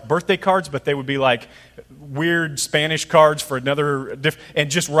cards, like birthday cards, but they would be like weird Spanish cards for and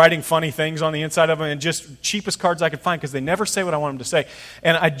just writing funny things on the inside of them, and just cheapest cards I could find because they never say what I want them to say.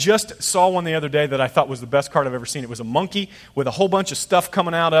 And I just saw one the other day that I thought was the best card I've ever seen. It was a monkey with a whole bunch of stuff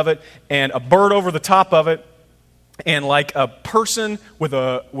coming out of it and a bird over the top of it, and like a person with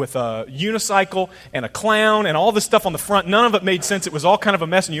a unicycle and a clown and all this stuff on the front. None of it made sense. It was all kind of a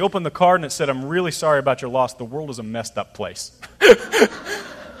mess. And you opened the card and it said, I'm really sorry about your loss. The world is a messed up place.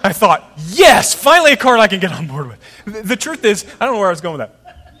 I thought, yes, finally a card I can get on board with. The truth is, I don't know where I was going with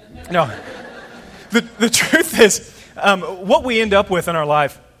that. No. The truth is, what we end up with in our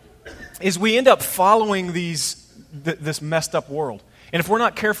life is we end up following this messed up world. And if we're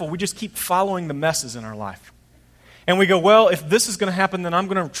not careful, we just keep following the messes in our life. And we go, well, if this is going to happen, then I'm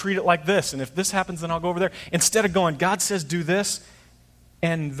going to treat it like this. And if this happens, then I'll go over there. Instead of going, God says do this,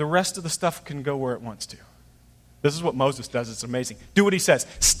 and the rest of the stuff can go where it wants to. This is what Moses does. It's amazing. Do what he says.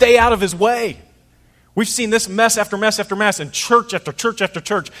 Stay out of his way. We've seen this mess after mess after mess, and church after church after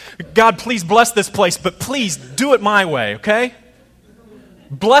church. God, please bless this place, but please do it my way, okay?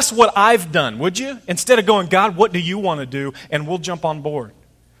 Bless what I've done, would you? Instead of going, God, what do you want to do? And we'll jump on board.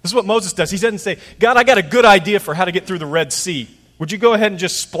 This is what Moses does. He doesn't say, God, I got a good idea for how to get through the Red Sea. Would you go ahead and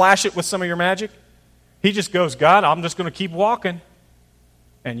just splash it with some of your magic? He just goes, God, I'm just going to keep walking.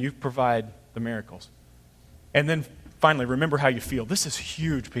 And you provide the miracles. And then finally, remember how you feel. This is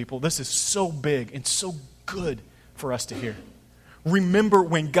huge, people. This is so big and so good for us to hear. Remember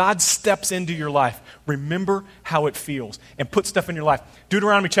when God steps into your life, remember how it feels and put stuff in your life.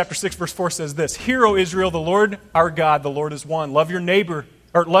 Deuteronomy chapter 6 verse 4 says this, "Hear, O Israel, the Lord our God, the Lord is one. Love your neighbor,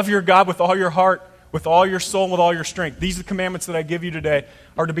 or love your God with all your heart, with all your soul, and with all your strength. These are the commandments that I give you today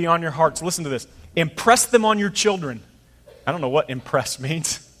are to be on your hearts." Listen to this. "Impress them on your children." I don't know what impress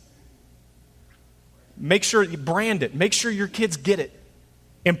means. Make sure you brand it. Make sure your kids get it.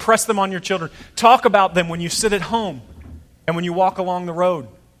 Impress them on your children. Talk about them when you sit at home and when you walk along the road.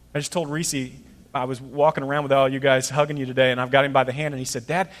 I just told Reese, I was walking around with all you guys hugging you today, and I've got him by the hand, and he said,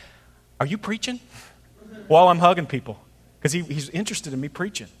 "Dad, are you preaching?" While I'm hugging people. Because he's interested in me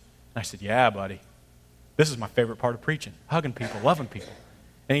preaching. And I said, "Yeah, buddy. This is my favorite part of preaching. Hugging people, loving people."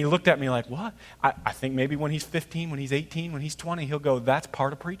 And he looked at me like, "What?" I think maybe when he's 15, when he's 18, when he's 20, he'll go, "That's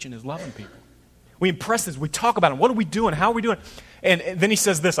part of preaching, is loving people." We impress this. We talk about them. What are we doing? How are we doing? And then he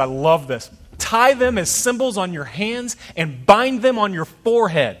says this. I love this. "Tie them as symbols on your hands and bind them on your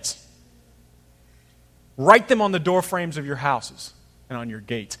foreheads. Write them on the door frames of your houses and on your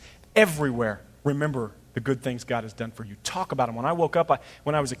gates." Everywhere, remember the good things God has done for you. Talk about them. When I woke up,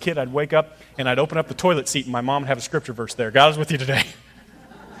 when I was a kid, I'd wake up and I'd open up the toilet seat and my mom would have a scripture verse there. "God is with you today."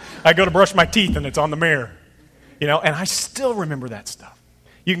 I go to brush my teeth and it's on the mirror. And I still remember that stuff.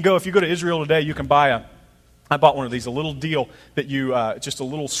 If you go to Israel today, you can buy I bought one of these, a little deal that just a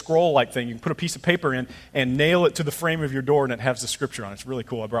little scroll-like thing. You can put a piece of paper in and nail it to the frame of your door, and it has the scripture on it. It's really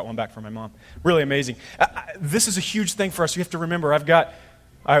cool. I brought one back for my mom. Really amazing. This is a huge thing for us. You have to remember,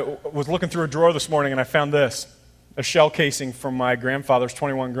 I was looking through a drawer this morning, and I found this, a shell casing from my grandfather's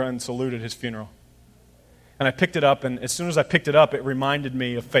 21-gun salute at his funeral. And I picked it up, and as soon as I picked it up, it reminded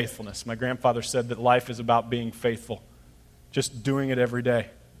me of faithfulness. My grandfather said that life is about being faithful, just doing it every day.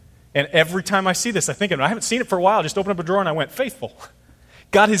 And every time I see this, I think, and I haven't seen it for a while, I just opened up a drawer and I went, faithful.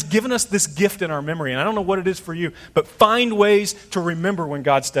 God has given us this gift in our memory, and I don't know what it is for you, but find ways to remember when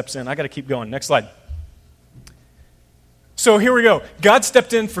God steps in. I got to keep going. Next slide. So here we go. God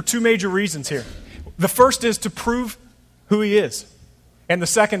stepped in for two major reasons here. The first is to prove who he is, and the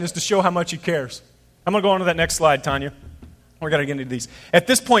second is to show how much he cares. I'm going to go on to that next slide, Tanya. We're going to get into these. At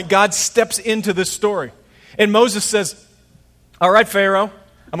this point, God steps into this story, and Moses says, "All right, Pharaoh,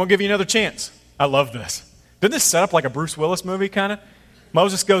 I'm going to give you another chance." I love this. Didn't this set up like a Bruce Willis movie, kind of?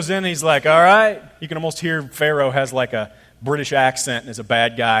 Moses goes in and he's like, "All right." You can almost hear Pharaoh has like a British accent and is a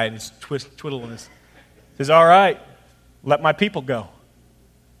bad guy and he's twiddling his. He says, "All right, let my people go."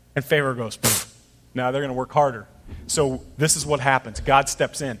 And Pharaoh goes, "Now they're going to work harder." So this is what happens. God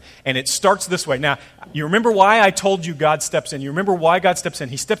steps in. And it starts this way. Now, you remember why I told you God steps in. You remember why God steps in.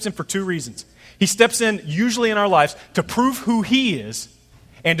 He steps in for two reasons. He steps in usually in our lives to prove who he is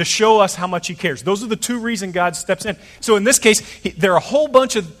and to show us how much he cares. Those are the two reasons God steps in. So in this case, there are a whole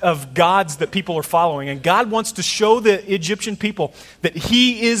bunch of gods that people are following, and God wants to show the Egyptian people that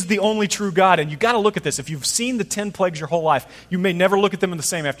he is the only true God. And you've got to look at this. If you've seen the 10 plagues your whole life, you may never look at them in the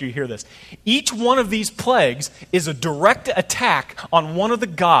same after you hear this. Each one of these plagues is a direct attack on one of the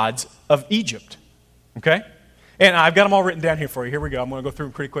gods of Egypt. Okay? And I've got them all written down here for you. Here we go. I'm going to go through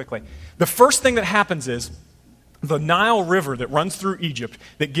them pretty quickly. The first thing that happens is the Nile River that runs through Egypt,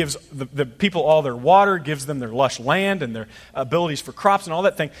 that gives the people all their water, gives them their lush land and their abilities for crops and all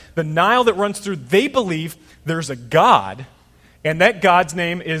that thing. The Nile that runs through, they believe there's a god, and that god's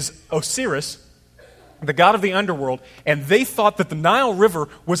name is Osiris, the god of the underworld, and they thought that the Nile River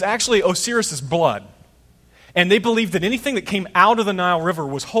was actually Osiris's blood. And they believed that anything that came out of the Nile River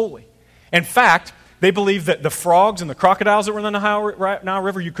was holy. In fact, they believed that the frogs and the crocodiles that were in the Nile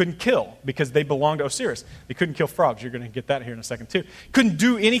River you couldn't kill because they belonged to Osiris. You couldn't kill frogs. You're going to get that here in a second too. Couldn't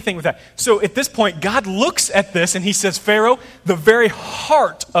do anything with that. So at this point, God looks at this and he says, "Pharaoh, the very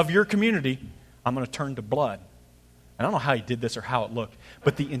heart of your community, I'm going to turn to blood." I don't know how he did this or how it looked,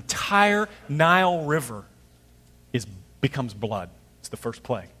 but the entire Nile River becomes blood. It's the first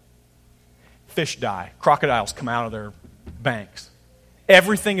plague. Fish die. Crocodiles come out of their banks.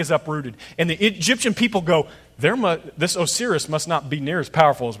 Everything is uprooted. And the Egyptian people go, this Osiris must not be near as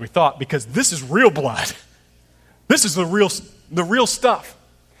powerful as we thought because this is real blood. This is the real stuff.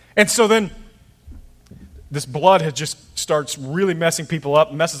 And so then this blood just starts really messing people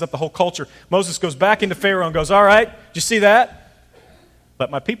up, messes up the whole culture. Moses goes back into Pharaoh and goes, "All right, did you see that? Let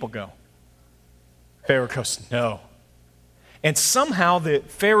my people go." Pharaoh goes, "No." And somehow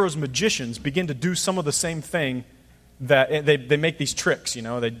Pharaoh's magicians begin to do some of the same thing. That they make these tricks,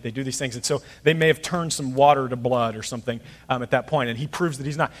 they do these things. And so they may have turned some water to blood or something at that point, and he proves that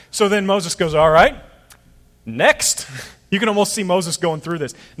he's not. So then Moses goes, "All right, next." You can almost see Moses going through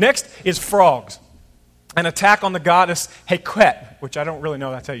this. Next is frogs. An attack on the goddess Heket, which I don't really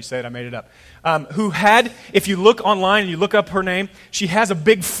know that's how you say it, I made it up, who had, if you look online and you look up her name, she has a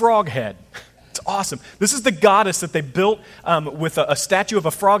big frog head. It's awesome. This is the goddess that they built with a statue of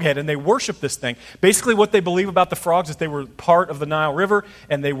a frog head, and they worship this thing. Basically what they believe about the frogs is they were part of the Nile River,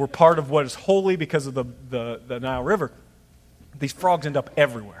 and they were part of what is holy because of the Nile River. These frogs end up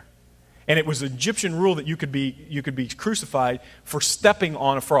everywhere. And it was Egyptian rule that you could be crucified for stepping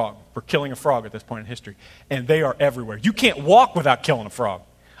on a frog, for killing a frog at this point in history. And they are everywhere. You can't walk without killing a frog.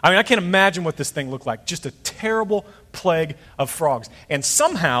 I mean, I can't imagine what this thing looked like. Just a terrible plague of frogs. And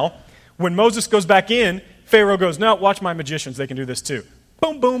somehow, when Moses goes back in, Pharaoh goes, no, watch my magicians. They can do this too.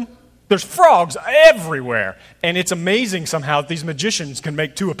 Boom, boom. There's frogs everywhere. And it's amazing somehow that these magicians can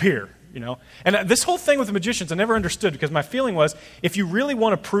make two appear. And this whole thing with the magicians, I never understood, because my feeling was, if you really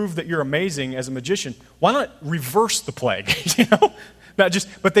want to prove that you're amazing as a magician, why not reverse the plague?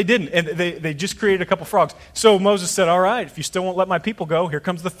 But they didn't, and they just created a couple frogs. So Moses said, all right, if you still won't let my people go, here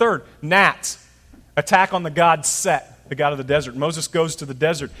comes the third. Gnats. Attack on the god Set, the god of the desert. Moses goes to the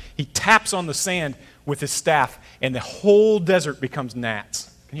desert. He taps on the sand with his staff, and the whole desert becomes gnats.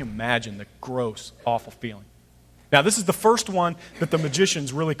 Can you imagine the gross, awful feeling? Now, this is the first one that the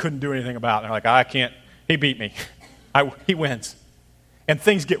magicians really couldn't do anything about. They're like, I can't. He beat me. He wins. And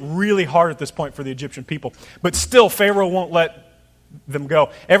things get really hard at this point for the Egyptian people. But still, Pharaoh won't let them go.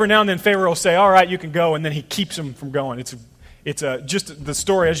 Every now and then, Pharaoh will say, all right, you can go, and then he keeps them from going. It's just the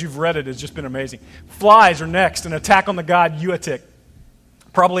story, as you've read it, has just been amazing. Flies are next, an attack on the god Uatik.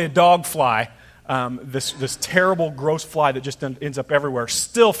 Probably a dog fly. This terrible, gross fly that just ends up everywhere.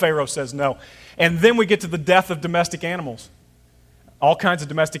 Still, Pharaoh says no. And then we get to the death of domestic animals. All kinds of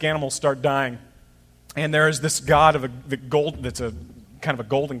domestic animals start dying. And there is this god of that's a kind of a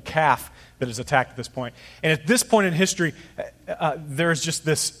golden calf that is attacked at this point. And at this point in history, there's just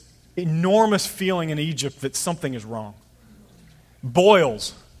this enormous feeling in Egypt that something is wrong.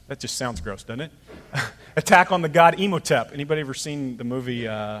 Boils. That just sounds gross, doesn't it? Attack on the god Imhotep. Anybody ever seen the movie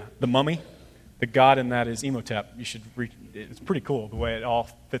The Mummy? The god in that is Imhotep. You should read. It's pretty cool the way it all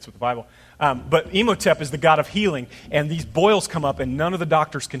fits with the Bible. But Imhotep is the god of healing, and these boils come up, and none of the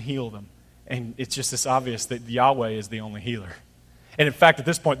doctors can heal them. And it's just this obvious that Yahweh is the only healer. And in fact, at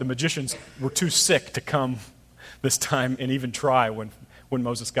this point, the magicians were too sick to come this time and even try when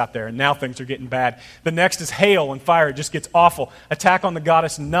Moses got there. And now things are getting bad. The next is hail and fire. It just gets awful. Attack on the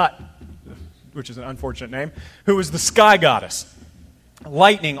goddess Nut, which is an unfortunate name, who is the sky goddess.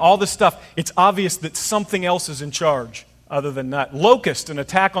 Lightning, all this stuff. It's obvious that something else is in charge other than Nut. Locust, an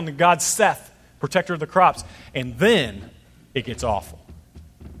attack on the god Seth, protector of the crops. And then it gets awful.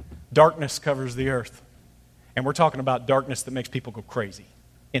 Darkness covers the earth. And we're talking about darkness that makes people go crazy.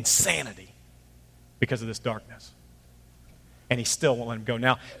 Insanity because of this darkness. And he still won't let him go.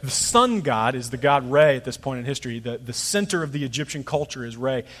 Now, the sun god is the god Re at this point in history. The center of the Egyptian culture is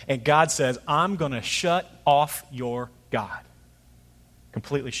Re. And God says, I'm going to shut off your God.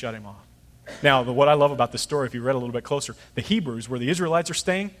 Completely shut him off. Now, what I love about this story, if you read a little bit closer, the Hebrews, where the Israelites are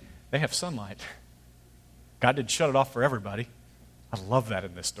staying, they have sunlight. God didn't shut it off for everybody. I love that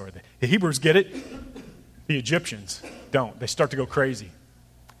in this story. The Hebrews get it. The Egyptians don't. They start to go crazy.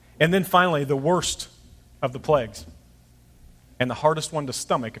 And then finally, the worst of the plagues, and the hardest one to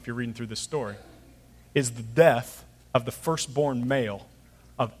stomach if you're reading through this story, is the death of the firstborn male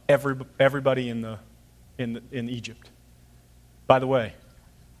of everybody in Egypt. By the way,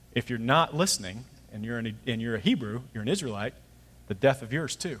 if you're not listening and you're a Hebrew, you're an Israelite, the death of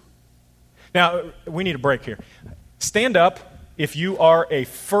yours too. Now, we need a break here. Stand up if you are a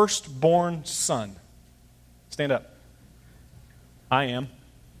firstborn son. Stand up. I am.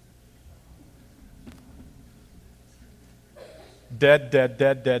 Dead, dead,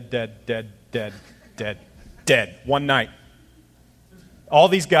 dead, dead, dead, dead, dead, dead, dead. One night. All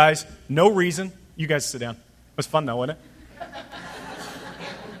these guys, no reason. You guys sit down. It was fun though, wasn't it?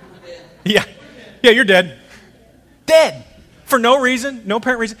 Yeah, you're dead. Dead. For no reason, no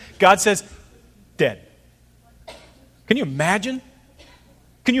apparent reason. God says, dead. Can you imagine?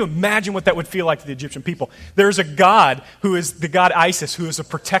 Can you imagine what that would feel like to the Egyptian people? There's a god who is the god Isis, who is a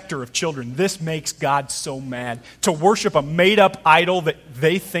protector of children. This makes God so mad. To worship a made-up idol that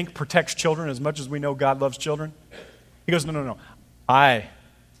they think protects children as much as we know God loves children. He goes, no. I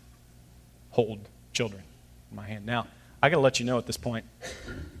hold children in my hand. Now, I got to let you know at this point.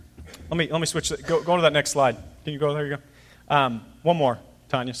 Let me switch. Go to that next slide. Can you go? There you go. One more,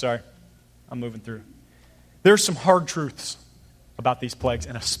 Tanya. Sorry. I'm moving through. There's some hard truths about these plagues,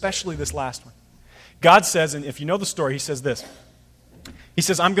 and especially this last one. God says, and if you know the story, he says this. He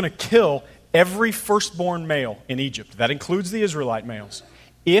says, I'm going to kill every firstborn male in Egypt, that includes the Israelite males,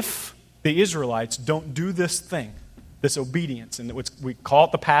 if the Israelites don't do this thing, this obedience, and we call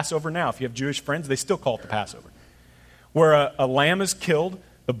it the Passover now. If you have Jewish friends, they still call it the Passover, where a lamb is killed,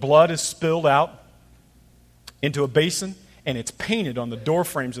 the blood is spilled out into a basin, and it's painted on the door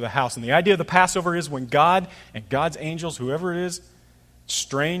frames of the house. And the idea of the Passover is when God and God's angels, whoever it is,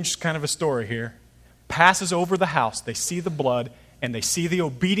 strange kind of a story here, passes over the house, they see the blood, and they see the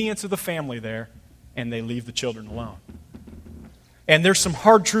obedience of the family there, and they leave the children alone. And there's some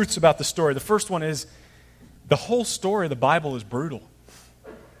hard truths about the story. The first one is the whole story of the Bible is brutal.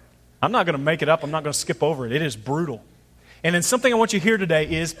 I'm not going to make it up. I'm not going to skip over it. It is brutal. And then something I want you to hear today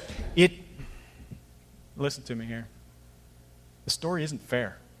is listen to me here. The story isn't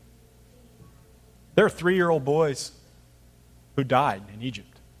fair. There are 3-year-old boys who died in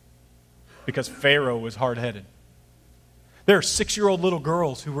Egypt because Pharaoh was hard-headed. There are 6-year-old little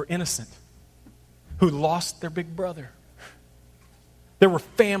girls who were innocent, who lost their big brother. There were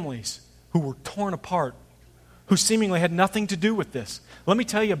families who were torn apart, who seemingly had nothing to do with this. Let me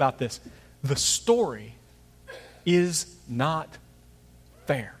tell you about this. The story is not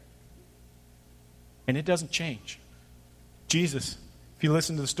fair. And it doesn't change. Jesus, if you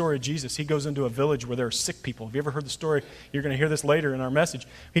listen to the story of Jesus, he goes into a village where there are sick people. Have you ever heard the story? You're going to hear this later in our message.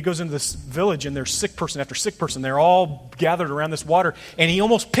 He goes into this village and there's sick person after sick person. They're all gathered around this water and he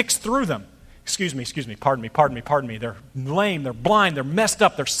almost picks through them. Excuse me, pardon me. They're lame, they're blind, they're messed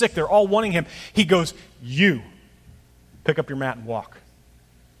up, they're sick, they're all wanting him. He goes, you, pick up your mat and walk.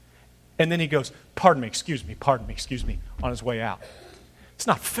 And then he goes, pardon me, excuse me, on his way out. It's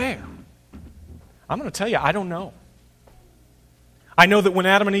not fair. I'm going to tell you, I don't know. I know that when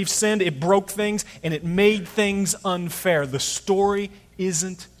Adam and Eve sinned, it broke things and it made things unfair. The story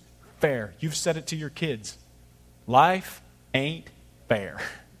isn't fair. You've said it to your kids. Life ain't fair.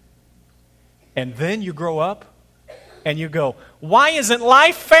 And then you grow up and you go, why isn't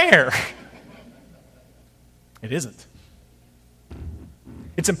life fair? It isn't.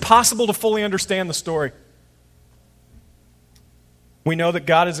 It's impossible to fully understand the story. We know that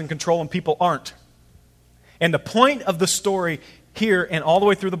God is in control and people aren't. And the point of the story here and all the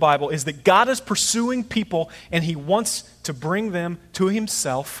way through the Bible is that God is pursuing people and he wants to bring them to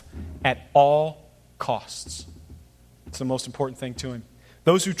himself at all costs. It's the most important thing to him.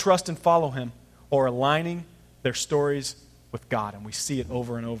 Those who trust and follow him are aligning their stories with God, and we see it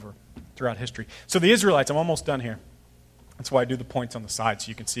over and over throughout history. So the Israelites, I'm almost done here. That's why I do the points on the side so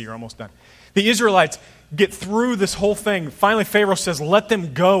you can see you're almost done. The Israelites get through this whole thing. Finally, Pharaoh says, let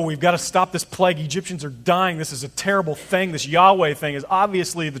them go. We've got to stop this plague. Egyptians are dying. This is a terrible thing. This Yahweh thing is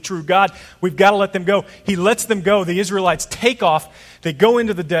obviously the true God. We've got to let them go. He lets them go. The Israelites take off. They go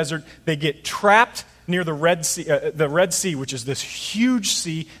into the desert. They get trapped near the Red Sea, which is this huge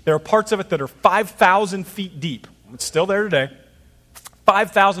sea. There are parts of it that are 5,000 feet deep. It's still there today.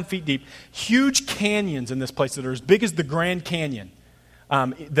 5,000 feet deep. Huge canyons in this place that are as big as the Grand Canyon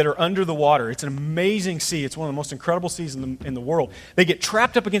that are under the water. It's an amazing sea. It's one of the most incredible seas in the world. They get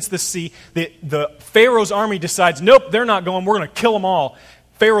trapped up against this sea. The Pharaoh's army decides, nope, they're not going. We're going to kill them all.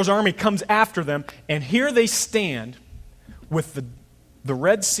 Pharaoh's army comes after them, and here they stand with the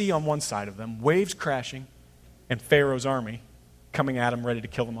Red Sea on one side of them, waves crashing, and Pharaoh's army coming at them, ready to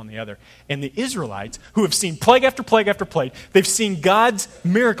kill them on the other. And the Israelites, who have seen plague after plague after plague, they've seen God's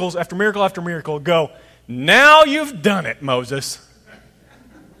miracles after miracle after miracle, go, now you've done it, Moses.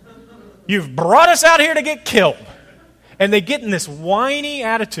 You've brought us out here to get killed. And they get in this whiny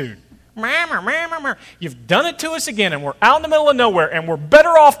attitude. You've done it to us again, and we're out in the middle of nowhere, and we're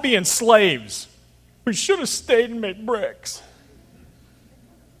better off being slaves. We should have stayed and made bricks.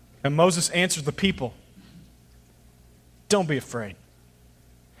 And Moses answers the people, don't be afraid.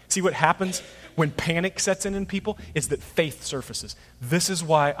 See what happens when panic sets in people is that faith surfaces. This is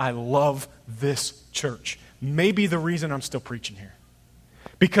why I love this church. Maybe the reason I'm still preaching here.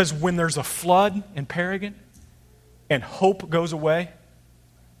 Because when there's a flood in Paragon and hope goes away,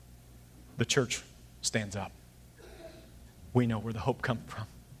 the church stands up. We know where the hope comes from.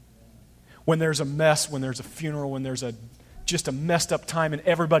 When there's a mess, when there's a funeral, when there's just a messed up time and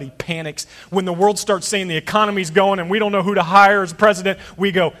everybody panics, when the world starts saying the economy's going and we don't know who to hire as president,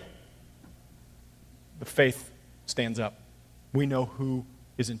 we go, the faith stands up. We know who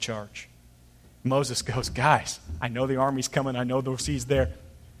is in charge. Moses goes, guys, I know the army's coming. I know the sea's there.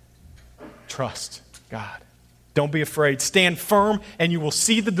 Trust God. Don't be afraid. Stand firm and you will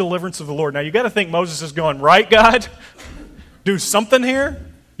see the deliverance of the Lord. Now you got to think Moses is going, right, God? Do something here.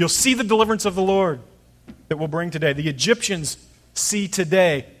 You'll see the deliverance of the Lord that we'll bring today. The Egyptians see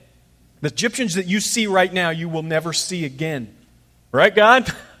today. The Egyptians that you see right now, you will never see again. Right,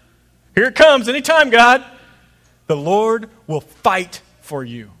 God? Here it comes anytime, God. The Lord will fight for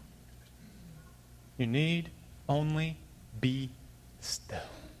you. You need only be still.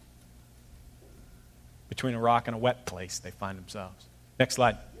 Between a rock and a wet place, they find themselves. Next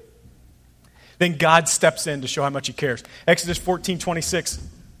slide. Then God steps in to show how much he cares. Exodus 14:26.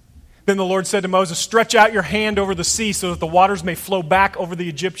 Then the Lord said to Moses, stretch out your hand over the sea so that the waters may flow back over the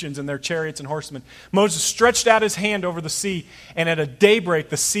Egyptians and their chariots and horsemen. Moses stretched out his hand over the sea, and at a daybreak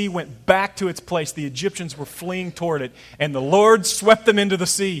the sea went back to its place. The Egyptians were fleeing toward it, and the Lord swept them into the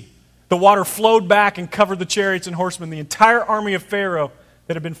sea. The water flowed back and covered the chariots and horsemen, the entire army of Pharaoh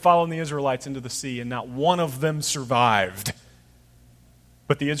that had been following the Israelites into the sea, and not one of them survived.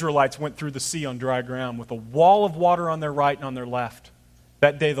 But the Israelites went through the sea on dry ground with a wall of water on their right and on their left.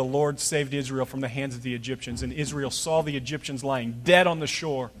 That day the Lord saved Israel from the hands of the Egyptians, and Israel saw the Egyptians lying dead on the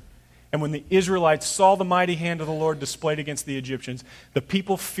shore. And when the Israelites saw the mighty hand of the Lord displayed against the Egyptians, the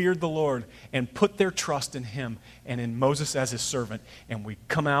people feared the Lord and put their trust in him and in Moses as his servant. And we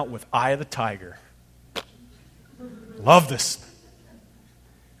come out with Eye of the Tiger. Love this.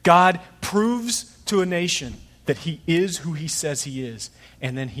 God proves to a nation that he is who he says he is,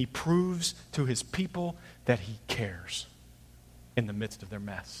 and then he proves to his people that he cares in the midst of their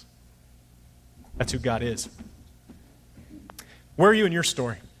mess. That's who God is. Where are you in your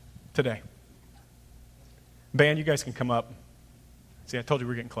story today? Band, you guys can come up. See, I told you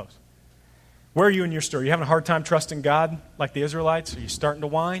we're getting close. Where are you in your story? You having a hard time trusting God like the Israelites? Are you starting to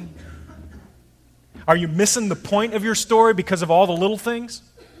whine? Are you missing the point of your story because of all the little things?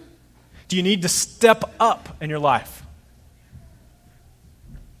 Do you need to step up in your life?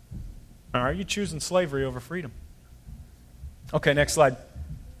 Or are you choosing slavery over freedom? Okay, next slide.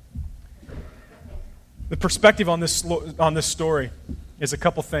 The perspective on this story is a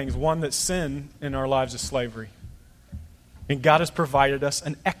couple things. One, that sin in our lives is slavery. And God has provided us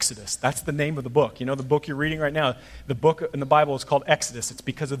an exodus. That's the name of the book. You know the book you're reading right now? The book in the Bible is called Exodus. It's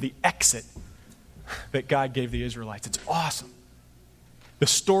because of the exit that God gave the Israelites. It's awesome. The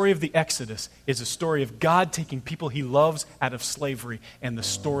story of the Exodus is a story of God taking people he loves out of slavery, and the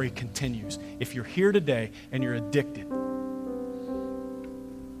story continues. If you're here today and you're addicted,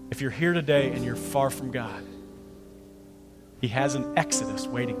 if you're here today and you're far from God, he has an exodus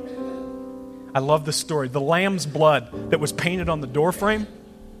waiting. I love this story. The lamb's blood that was painted on the doorframe,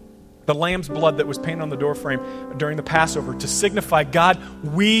 the lamb's blood that was painted on the doorframe during the Passover to signify, God,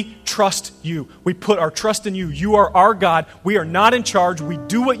 we trust you. We put our trust in you. You are our God. We are not in charge. We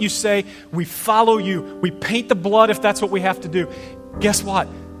do what you say. We follow you. We paint the blood if that's what we have to do. Guess what?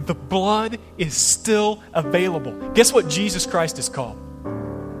 The blood is still available. Guess what Jesus Christ is called?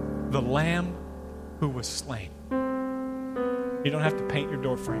 The Lamb who was slain. You don't have to paint your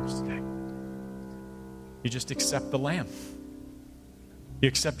door frames today. You just accept the Lamb. You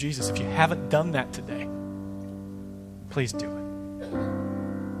accept Jesus. If you haven't done that today, please do it.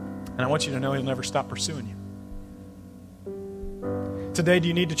 And I want you to know he'll never stop pursuing you. Today, do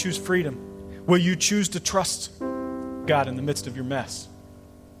you need to choose freedom? Will you choose to trust God in the midst of your mess?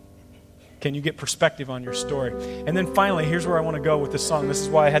 Can you get perspective on your story? And then finally, here's where I want to go with this song. This is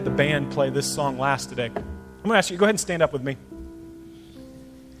why I had the band play this song last today. I'm going to ask you, go ahead and stand up with me.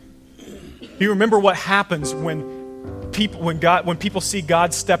 Do you remember what happens when people see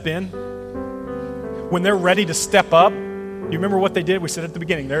God step in? When they're ready to step up? You remember what they did? We said at the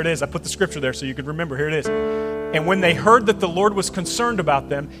beginning. There it is. I put the scripture there so you could remember. Here it is. And when they heard that the Lord was concerned about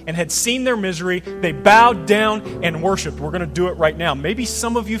them and had seen their misery, they bowed down and worshiped. We're going to do it right now. Maybe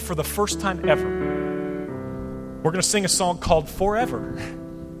some of you for the first time ever. We're going to sing a song called Forever.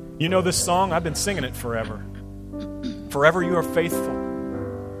 You know this song? I've been singing it forever. Forever you are faithful.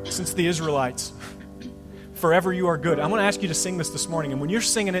 Since the Israelites. Forever you are good. I'm going to ask you to sing this morning. And when you're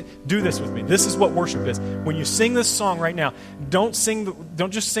singing it, do this with me. This is what worship is. When you sing this song right now, don't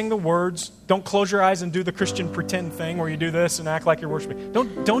just sing the words. Don't close your eyes and do the Christian pretend thing where you do this and act like you're worshiping.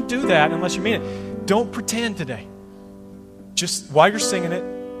 Don't do that unless you mean it. Don't pretend today. Just while you're singing it,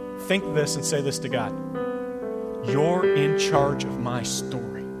 think this and say this to God. You're in charge of my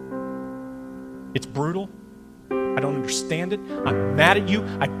story. It's brutal. I don't understand it. I'm mad at you.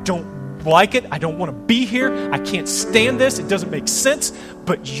 I don't like it. I don't want to be here. I can't stand this. It doesn't make sense.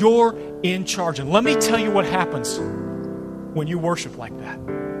 But you're in charge. And let me tell you what happens when you worship like that.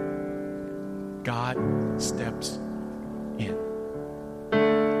 God steps in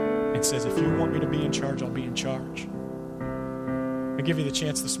and says, if you want me to be in charge, I'll be in charge. I give you the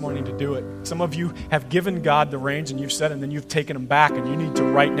chance this morning to do it. Some of you have given God the reins and you've said, and then you've taken them back, and you need to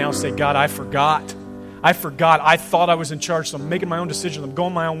right now say, God, I forgot. I thought I was in charge, so I'm making my own decisions. I'm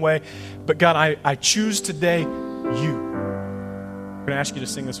going my own way. But God, I choose today you. I'm going to ask you to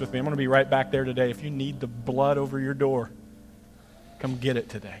sing this with me. I'm going to be right back there today. If you need the blood over your door, come get it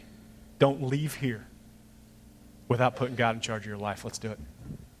today. Don't leave here without putting God in charge of your life. Let's do it.